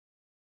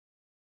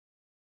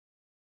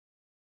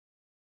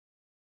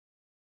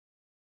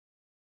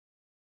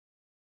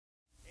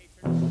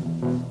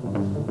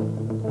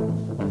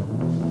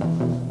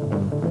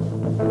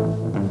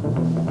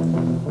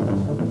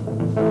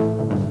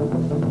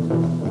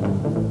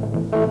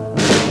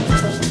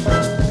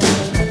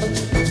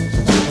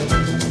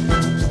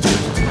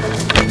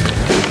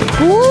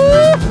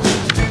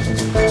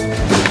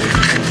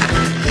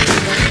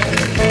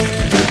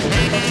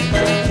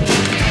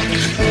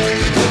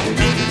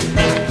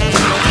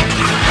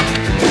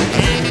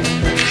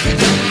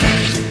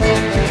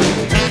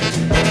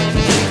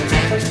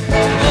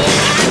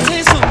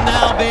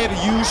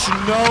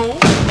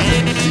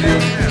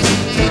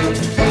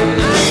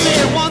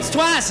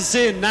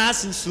say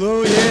nice and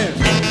slow, yeah.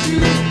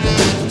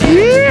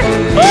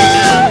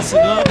 Listen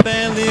up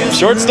and listen.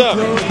 Short stuff.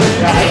 It's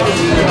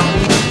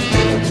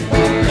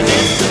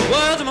the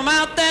words of my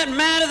mouth that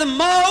matter the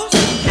most.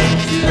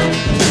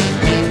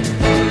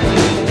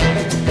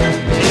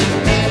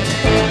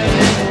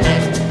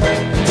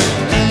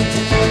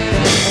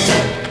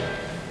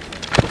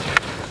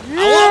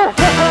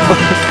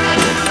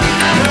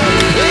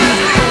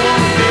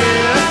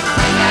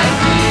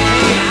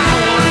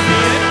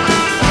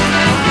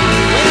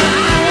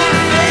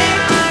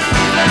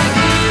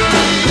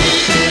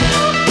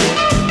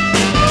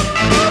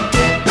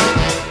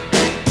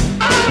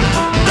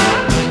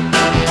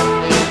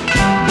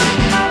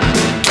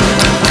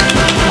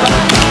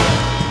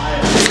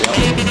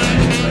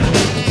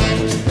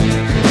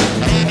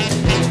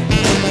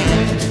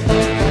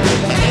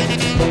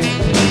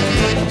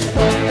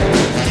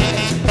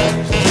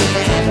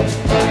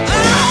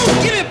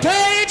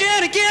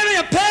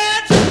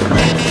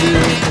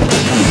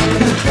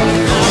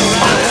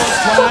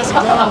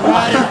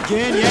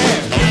 Again, yeah.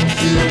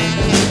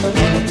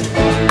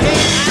 Hey,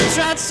 I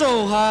tried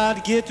so hard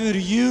to get through to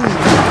you.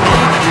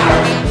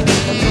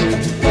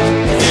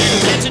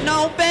 Let you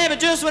know, baby,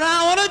 just what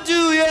I wanna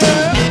do,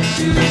 yeah.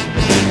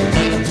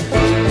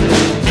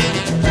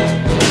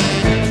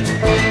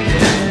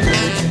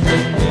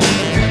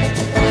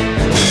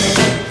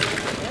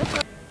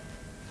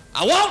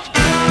 I won't.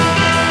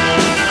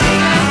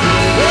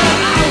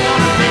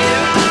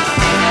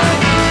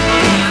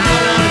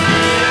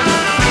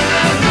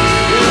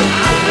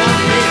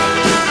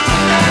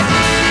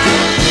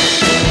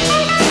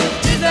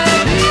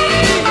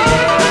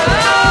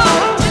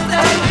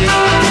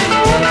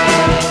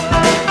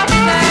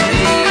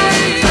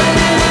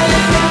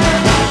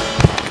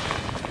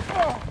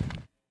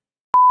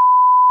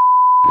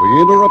 We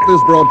interrupt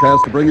this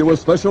broadcast to bring you a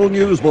special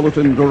news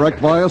bulletin direct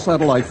via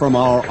satellite from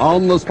our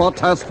on-the-spot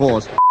task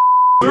force.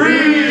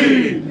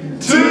 3,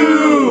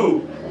 2,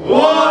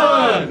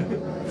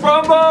 1.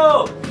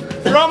 Frumble!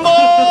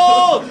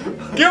 Frumble!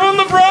 Give him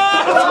the bra!